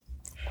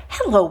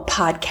Hello,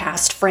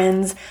 podcast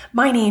friends.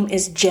 My name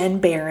is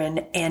Jen Barron,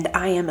 and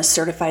I am a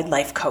certified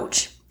life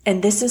coach.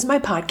 And this is my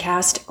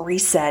podcast,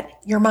 Reset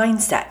Your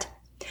Mindset.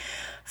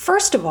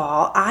 First of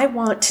all, I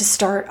want to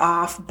start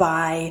off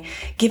by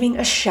giving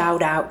a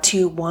shout out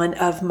to one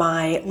of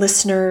my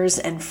listeners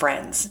and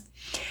friends.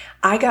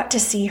 I got to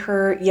see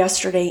her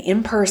yesterday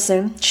in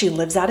person. She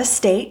lives out of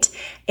state,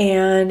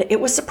 and it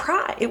was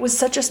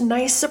such a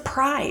nice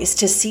surprise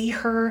to see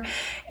her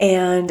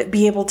and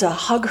be able to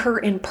hug her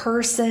in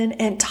person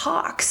and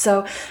talk.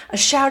 So a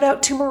shout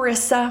out to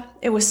Marissa.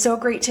 It was so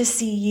great to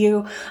see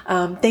you.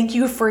 Thank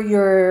you for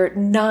your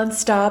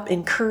nonstop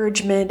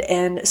encouragement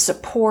and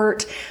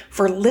support,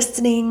 for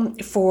listening,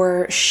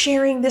 for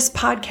sharing this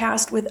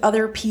podcast with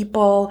other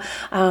people.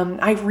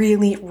 I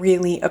really,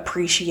 really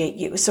appreciate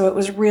you. So it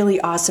was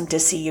really awesome to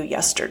see you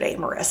yesterday,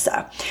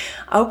 Marissa.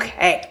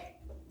 Okay.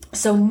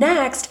 So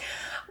next,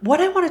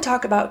 what I want to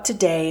talk about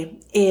today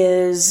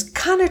is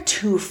kind of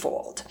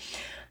twofold.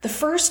 The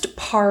first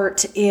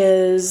part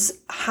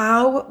is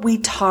how we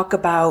talk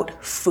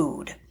about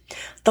food,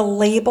 the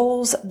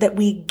labels that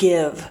we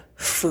give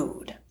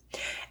food.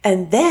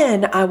 And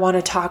then I want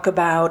to talk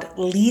about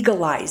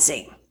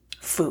legalizing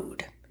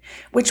food,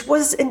 which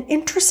was an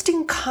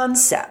interesting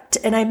concept.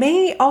 And I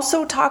may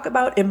also talk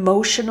about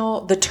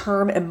the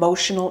term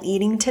emotional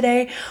eating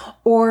today,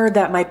 or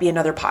that might be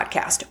another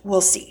podcast.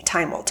 We'll see.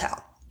 Time will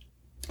tell.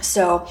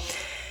 So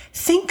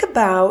think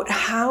about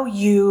how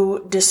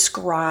you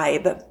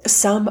describe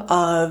some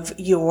of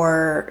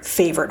your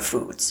favorite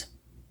foods.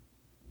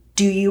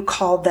 Do you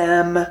call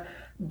them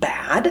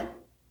bad?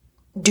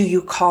 Do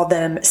you call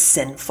them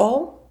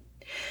sinful?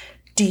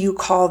 Do you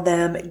call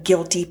them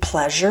guilty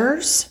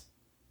pleasures?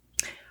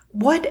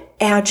 What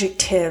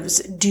adjectives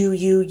do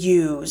you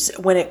use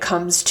when it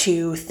comes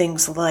to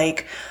things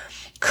like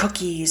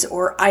cookies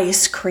or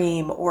ice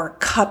cream or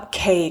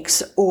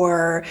cupcakes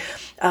or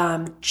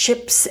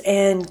chips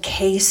and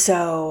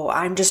queso?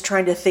 I'm just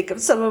trying to think of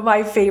some of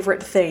my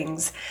favorite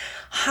things.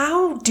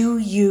 How do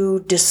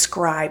you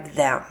describe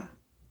them?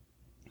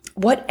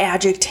 What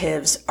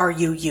adjectives are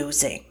you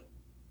using?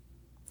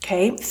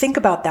 Okay, think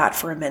about that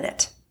for a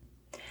minute.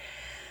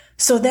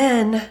 So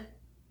then,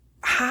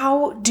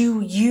 how do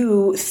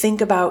you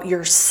think about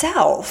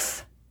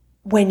yourself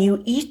when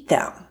you eat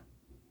them?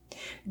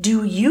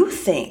 Do you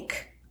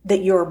think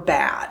that you're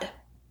bad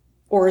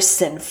or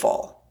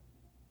sinful?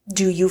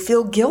 Do you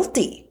feel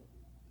guilty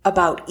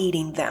about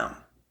eating them?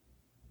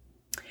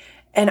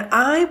 And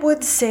I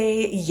would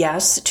say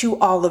yes to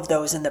all of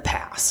those in the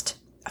past.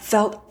 I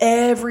felt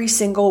every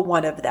single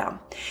one of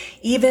them.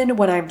 Even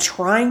when I'm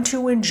trying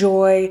to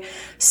enjoy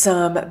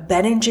some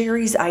Ben &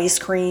 Jerry's ice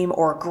cream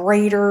or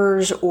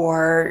Grater's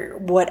or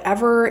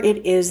whatever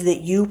it is that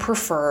you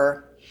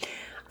prefer,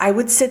 I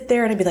would sit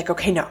there and I'd be like,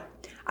 okay, no,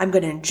 I'm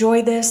going to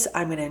enjoy this.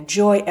 I'm going to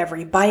enjoy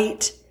every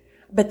bite.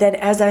 But then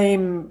as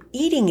I'm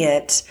eating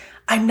it,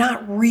 I'm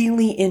not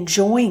really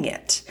enjoying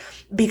it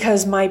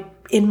because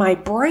in my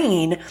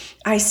brain,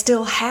 I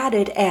still had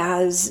it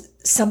as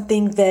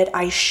something that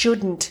I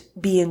shouldn't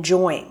be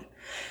enjoying.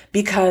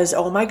 Because,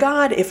 oh my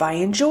God, if I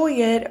enjoy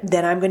it,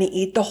 then I'm going to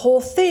eat the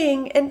whole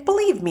thing. And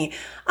believe me,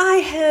 I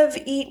have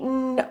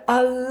eaten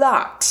a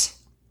lot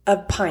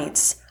of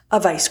pints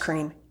of ice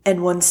cream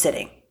in one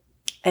sitting.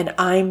 And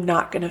I'm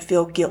not going to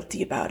feel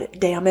guilty about it.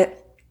 Damn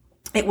it.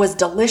 It was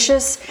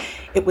delicious.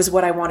 It was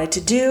what I wanted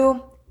to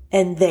do.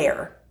 And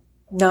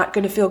not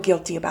going to feel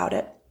guilty about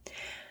it.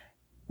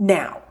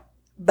 Now,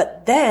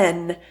 but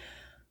then,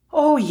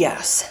 oh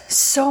yes,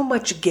 so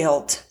much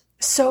guilt,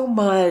 so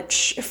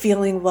much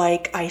feeling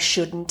like I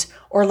shouldn't,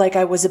 or like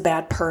I was a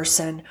bad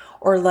person,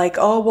 or like,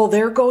 oh, well,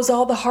 there goes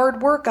all the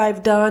hard work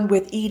I've done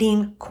with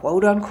eating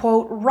quote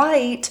unquote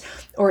right,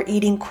 or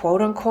eating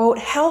quote unquote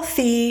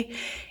healthy.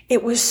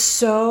 It was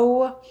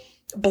so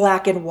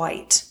black and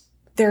white.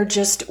 There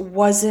just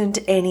wasn't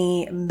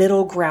any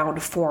middle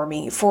ground for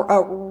me for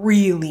a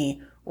really,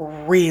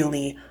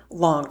 really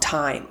long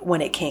time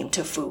when it came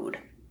to food.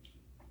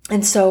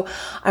 And so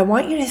I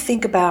want you to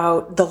think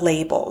about the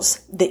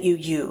labels that you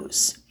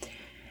use.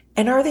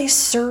 And are they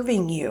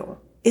serving you?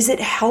 Is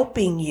it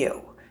helping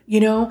you?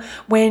 You know,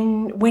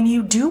 when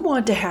you do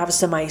want to have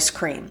some ice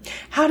cream,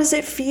 how does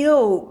it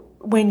feel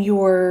when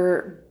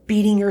you're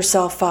beating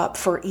yourself up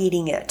for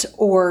eating it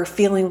or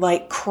feeling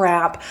like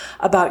crap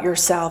about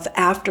yourself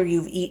after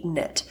you've eaten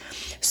it?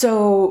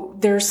 So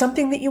there's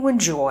something that you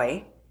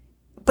enjoy,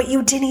 but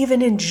you didn't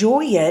even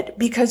enjoy it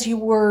because you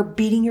were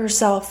beating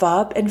yourself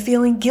up and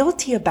feeling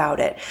guilty about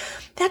it.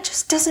 That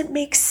just doesn't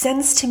make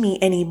sense to me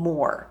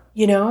anymore.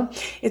 You know,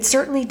 it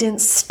certainly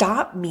didn't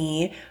stop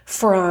me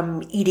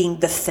from eating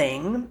the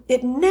thing.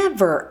 It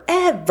never,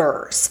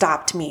 ever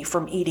stopped me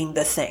from eating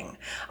the thing.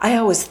 I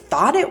always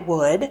thought it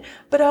would,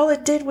 but all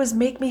it did was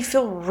make me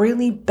feel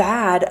really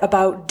bad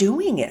about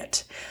doing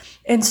it.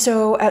 And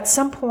so at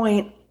some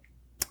point,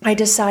 I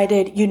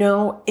decided, you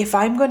know, if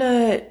I'm going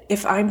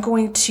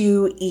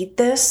to eat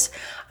this,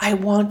 I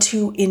want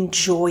to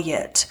enjoy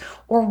it,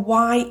 or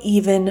why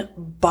even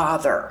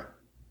bother?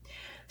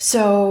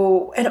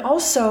 So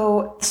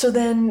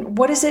then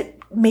what is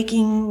it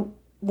making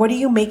What are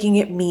you making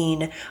it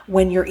mean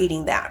when you're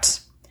eating that?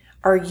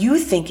 Are you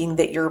thinking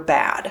that you're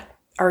bad?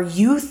 Are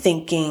you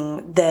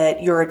thinking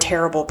that you're a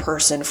terrible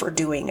person for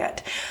doing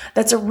it?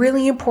 That's a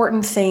really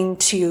important thing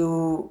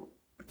to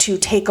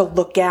take a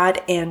look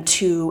at and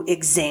to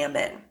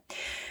examine.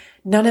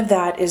 None of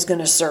that is going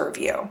to serve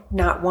you,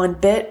 not one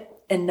bit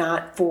and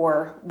not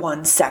for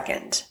 1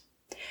 second.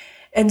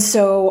 And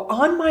so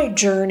on my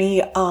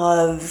journey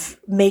of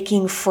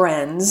making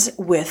friends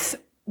with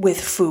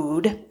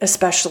food,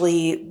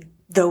 especially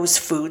those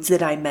foods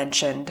that I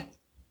mentioned,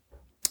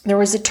 there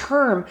was a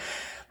term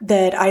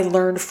that I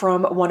learned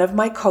from one of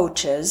my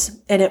coaches,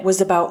 and it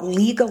was about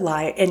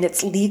legalizing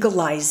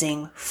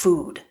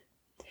food.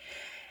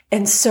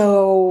 And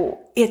so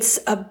it's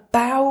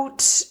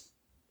about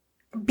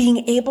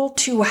being able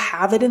to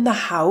have it in the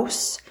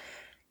house,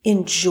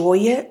 enjoy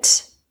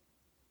it,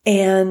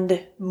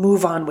 and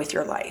move on with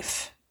your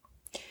life.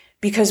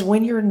 Because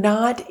when you're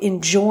not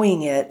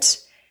enjoying it,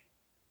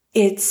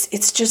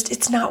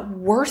 it's not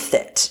worth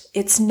it.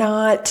 It's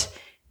not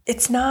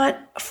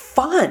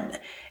fun.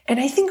 And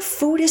I think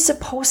food is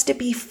supposed to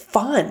be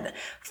fun.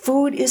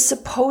 Food is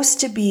supposed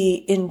to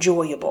be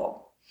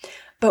enjoyable.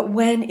 But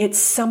when it's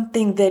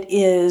something that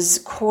is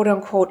quote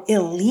unquote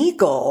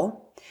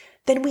illegal,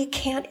 then we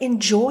can't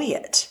enjoy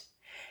it.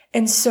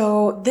 And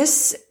so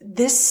this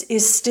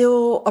is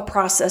still a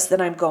process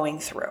that I'm going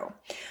through.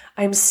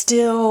 I'm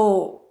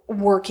still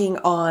working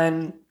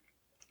on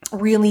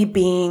really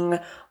being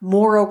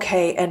more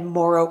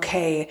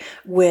okay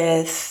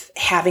with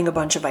having a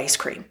bunch of ice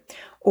cream,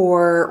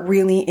 or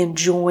really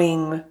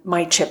enjoying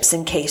my chips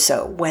and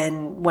queso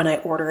when I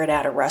order it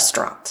at a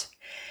restaurant.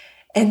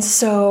 And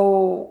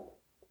so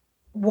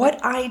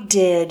what I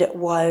did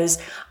was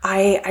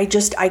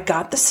I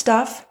got the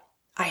stuff,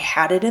 I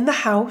had it in the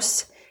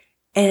house,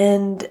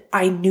 and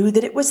I knew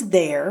that it was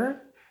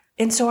there.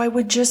 And so I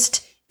would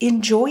just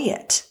enjoy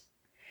it.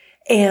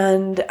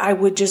 And I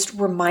would just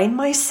remind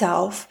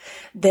myself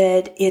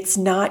that it's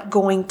not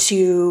going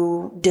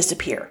to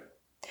disappear.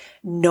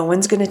 No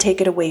one's going to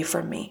take it away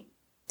from me.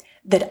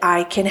 That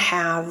I can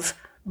have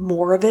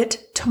more of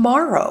it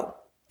tomorrow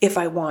if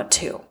I want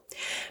to.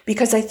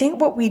 Because I think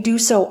what we do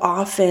so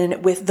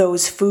often with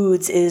those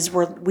foods is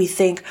we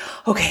think,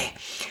 okay,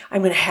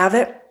 I'm going to have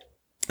it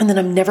and then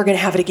I'm never going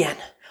to have it again.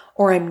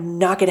 Or I'm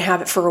not going to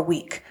have it for a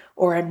week.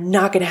 Or I'm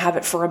not going to have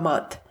it for a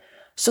month.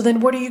 So then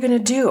what are you going to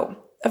do?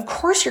 Of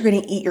course, you're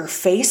going to eat your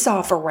face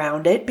off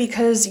around it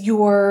because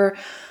you're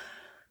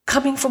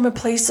coming from a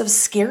place of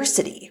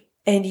scarcity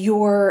and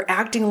you're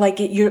acting like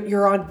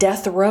you're on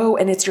death row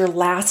and it's your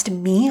last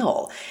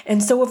meal.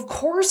 And so, of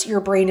course, your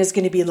brain is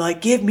going to be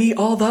like, give me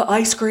all the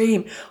ice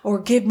cream or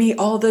give me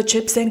all the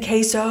chips and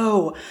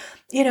queso.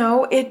 You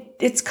know,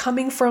 it's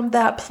coming from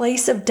that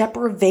place of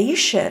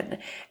deprivation,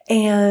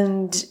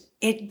 and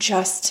it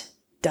just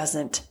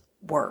doesn't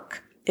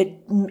work.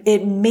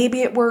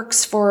 Maybe it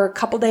works for a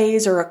couple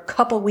days or a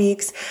couple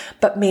weeks,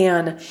 but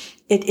man,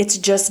 it's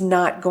just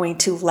not going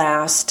to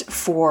last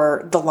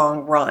for the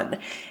long run.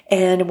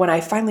 And when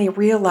I finally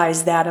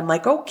realized that, I'm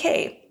like,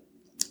 okay,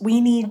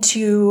 we need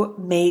to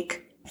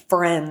make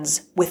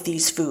friends with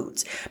these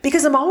foods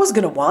because I'm always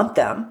going to want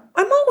them.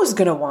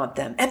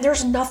 And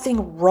there's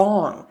nothing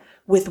wrong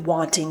with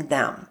wanting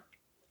them.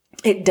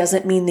 It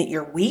doesn't mean that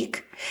you're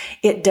weak.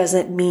 It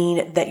doesn't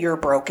mean that you're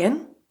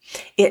broken.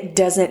 It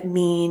doesn't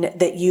mean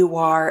that you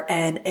are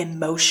an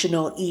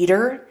emotional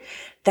eater.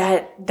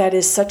 That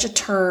is such a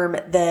term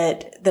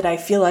that I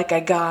feel like I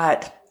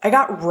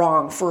got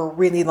wrong for a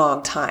really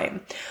long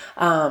time.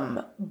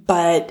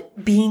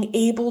 But being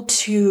able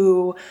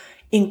to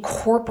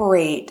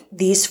incorporate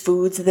these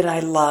foods that I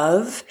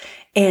love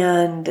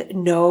and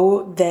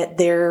know that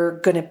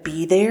they're going to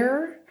be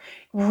there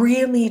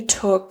really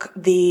took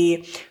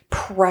the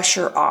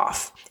pressure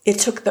off. It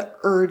took the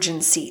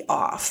urgency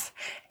off,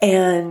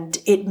 and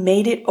it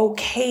made it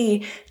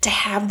okay to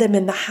have them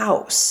in the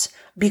house,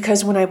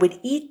 because when I would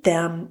eat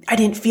them, I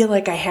didn't feel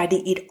like I had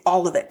to eat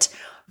all of it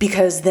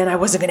because then I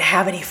wasn't going to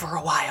have any for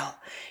a while.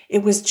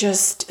 It was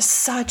just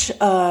such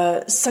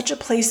a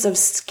place of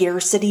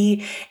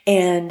scarcity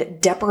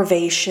and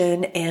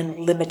deprivation and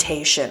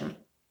limitation.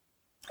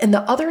 And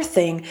the other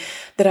thing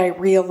that I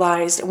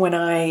realized when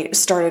I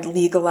started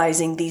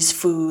legalizing these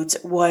foods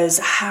was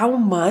how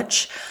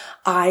much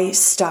I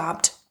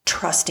stopped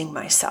trusting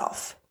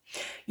myself.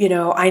 You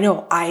know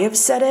I have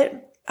said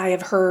it. I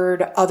have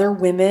heard other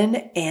women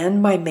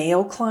and my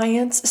male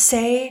clients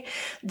say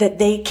that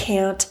they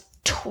can't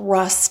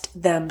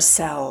trust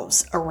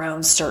themselves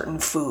around certain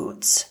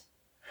foods.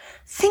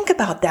 Think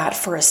about that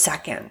for a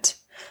second.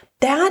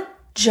 That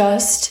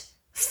just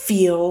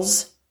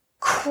feels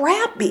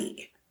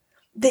crappy.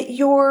 That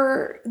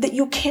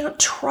you can't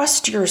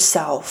trust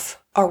yourself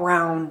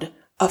around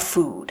a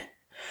food.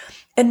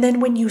 And then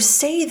when you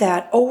say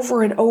that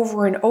over and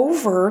over and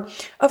over,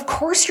 of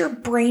course your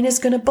brain is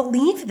going to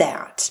believe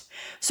that.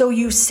 So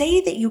you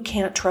say that you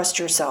can't trust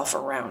yourself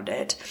around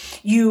it.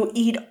 You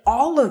eat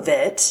all of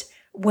it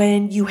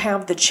when you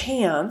have the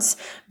chance,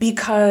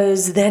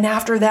 because then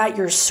after that,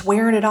 you're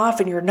swearing it off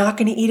and you're not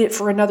going to eat it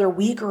for another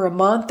week or a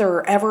month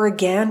or ever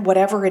again,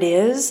 whatever it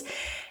is.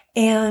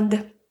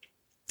 And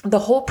the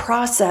whole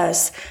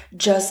process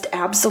just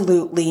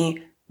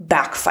absolutely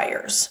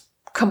backfires,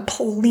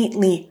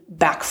 completely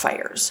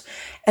backfires.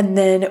 And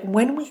then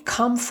when we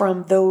come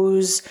from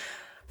those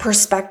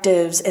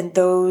perspectives and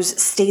those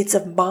states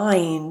of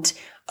mind,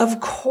 of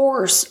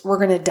course, we're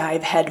going to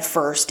dive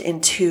headfirst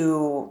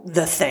into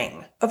the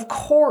thing. Of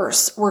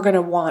course, we're going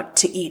to want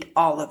to eat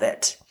all of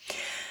it.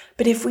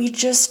 But if we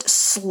just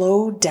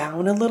slow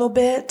down a little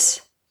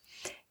bit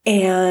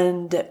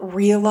and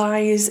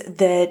realize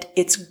that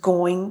it's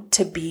going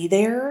to be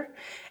there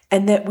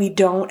and that we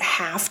don't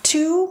have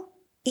to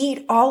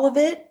eat all of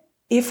it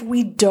if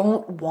we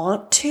don't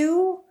want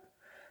to,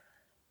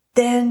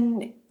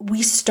 then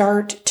we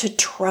start to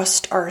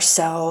trust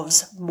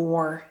ourselves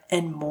more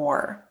and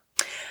more.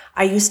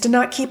 I used to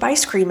not keep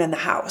ice cream in the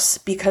house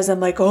because I'm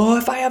like, oh,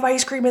 if I have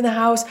ice cream in the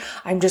house,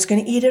 I'm just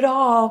going to eat it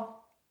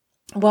all.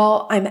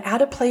 Well, I'm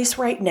at a place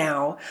right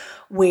now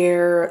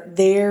where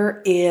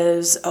there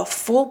is a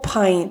full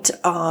pint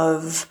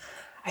of,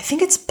 I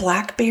think it's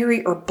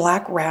blackberry or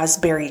black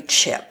raspberry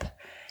chip,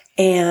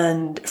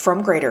 and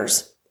from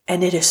Graeter's,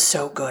 and it is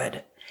so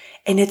good.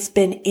 And it's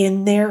been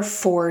in there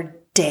for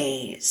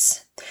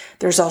days.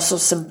 There's also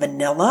some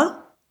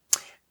vanilla,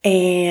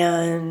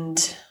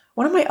 and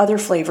one of my other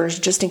flavors,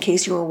 just in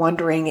case you were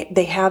wondering,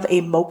 they have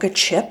a mocha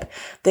chip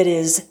that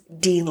is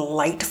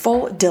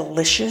delightful,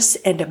 delicious,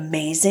 and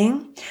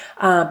amazing.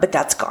 But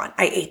that's gone.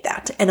 I ate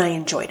that and I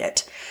enjoyed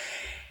it.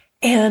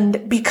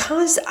 And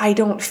because I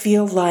don't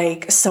feel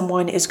like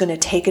someone is going to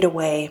take it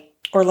away,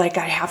 or like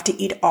I have to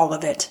eat all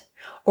of it,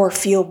 or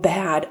feel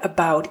bad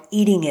about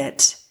eating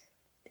it,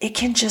 it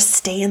can just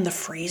stay in the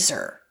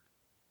freezer.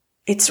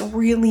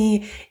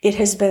 It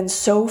has been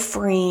so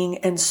freeing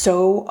and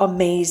so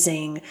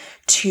amazing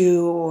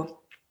to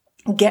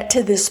get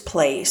to this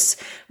place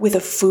with a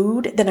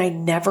food that I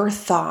never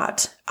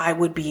thought I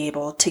would be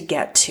able to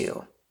get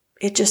to.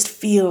 It just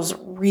feels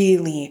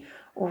really,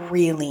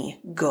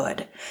 really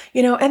good.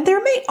 And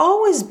there may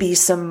always be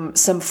some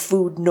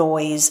food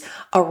noise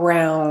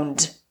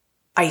around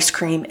ice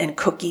cream and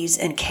cookies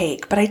and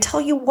cake. But I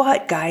tell you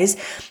what, guys,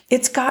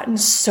 it's gotten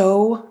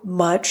so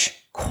much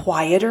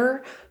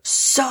quieter,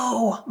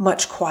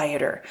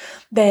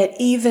 that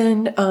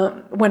even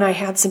when I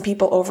had some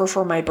people over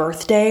for my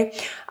birthday,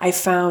 I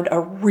found a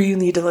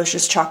really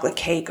delicious chocolate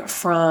cake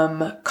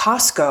from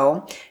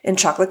Costco, and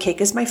chocolate cake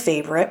is my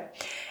favorite.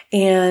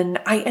 And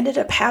I ended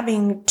up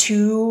having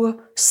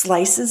 2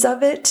 slices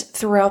of it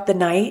throughout the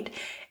night,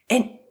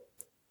 and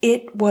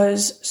it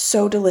was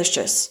so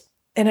delicious.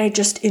 And I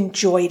just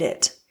enjoyed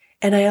it,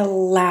 and I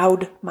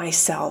allowed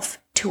myself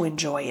to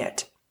enjoy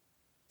it.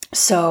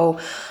 So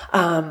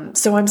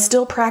I'm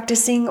still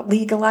practicing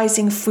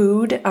legalizing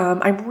food.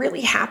 I'm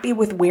really happy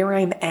with where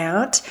I'm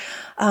at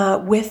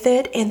with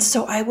it. And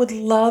so I would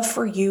love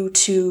for you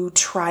to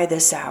try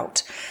this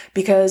out,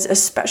 because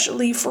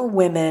especially for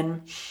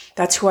women,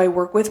 that's who I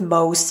work with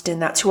most.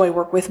 And that's who I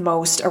work with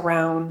most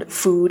around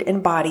food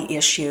and body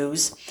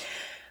issues.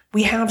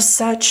 We have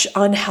such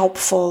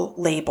unhelpful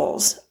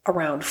labels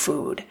around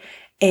food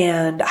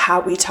and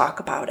how we talk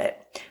about it.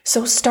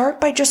 So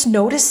start by just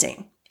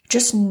noticing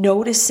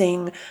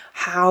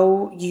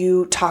how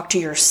you talk to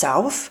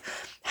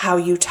yourself, how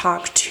you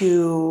talk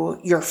to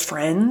your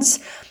friends,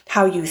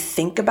 how you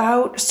think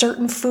about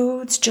certain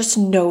foods. Just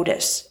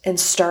notice and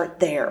start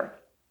there.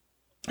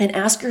 And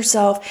ask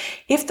yourself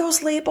if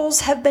those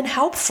labels have been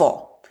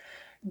helpful.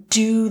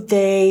 Do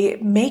they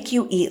make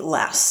you eat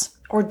less,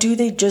 or do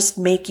they just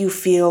make you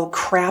feel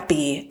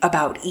crappy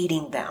about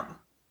eating them?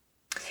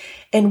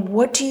 And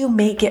what do you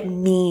make it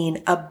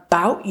mean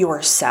about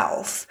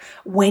yourself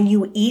when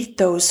you eat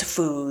those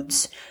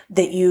foods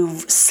that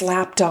you've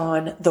slapped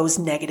on those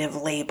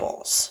negative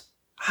labels?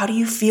 How do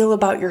you feel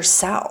about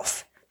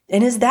yourself?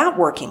 And is that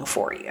working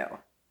for you?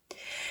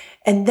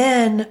 And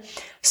then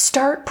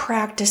start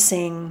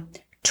practicing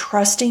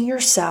trusting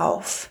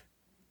yourself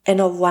and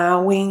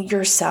allowing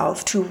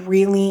yourself to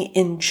really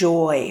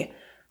enjoy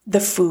the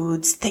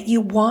foods that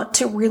you want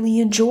to really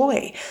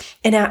enjoy.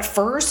 And at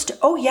first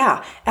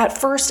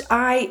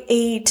I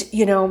ate,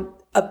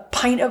 a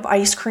pint of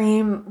ice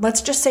cream,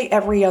 let's just say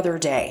every other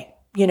day,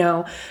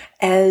 because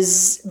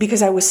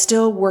I was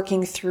still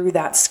working through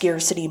that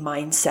scarcity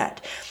mindset.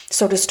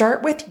 So to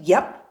start with,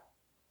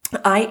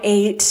 I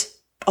ate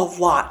a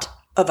lot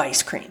of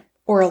ice cream,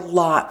 or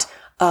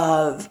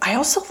I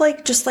also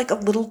like just like a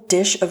little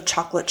dish of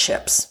chocolate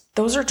chips.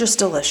 Those are just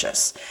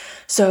delicious.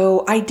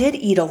 So I did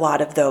eat a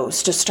lot of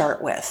those to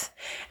start with.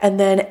 And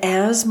then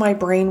as my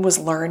brain was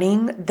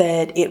learning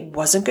that it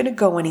wasn't going to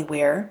go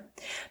anywhere,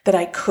 that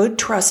I could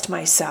trust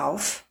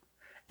myself,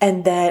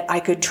 and that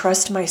I could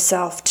trust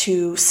myself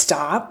to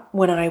stop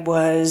when I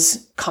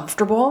was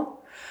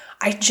comfortable,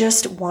 I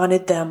just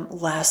wanted them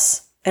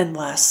less and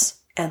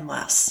less and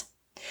less.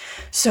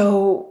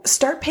 So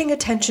start paying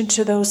attention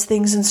to those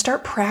things and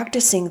start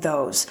practicing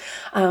those.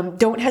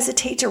 Don't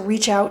hesitate to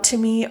reach out to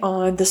me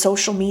on the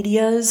social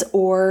medias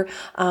or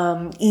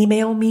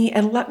email me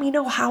and let me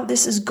know how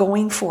this is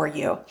going for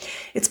you.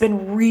 It's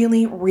been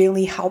really,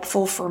 really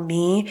helpful for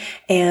me,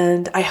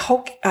 and I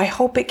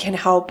hope it can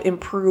help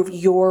improve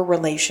your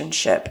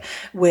relationship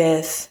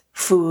with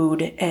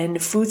food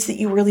and foods that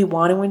you really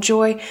want to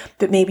enjoy,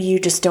 but maybe you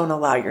just don't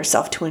allow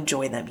yourself to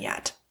enjoy them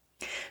yet.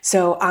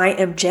 So I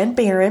am Jen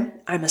Barron.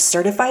 I'm a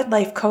certified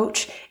life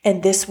coach,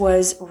 and this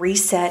was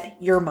Reset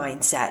Your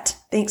Mindset.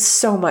 Thanks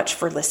so much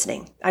for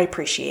listening. I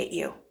appreciate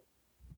you.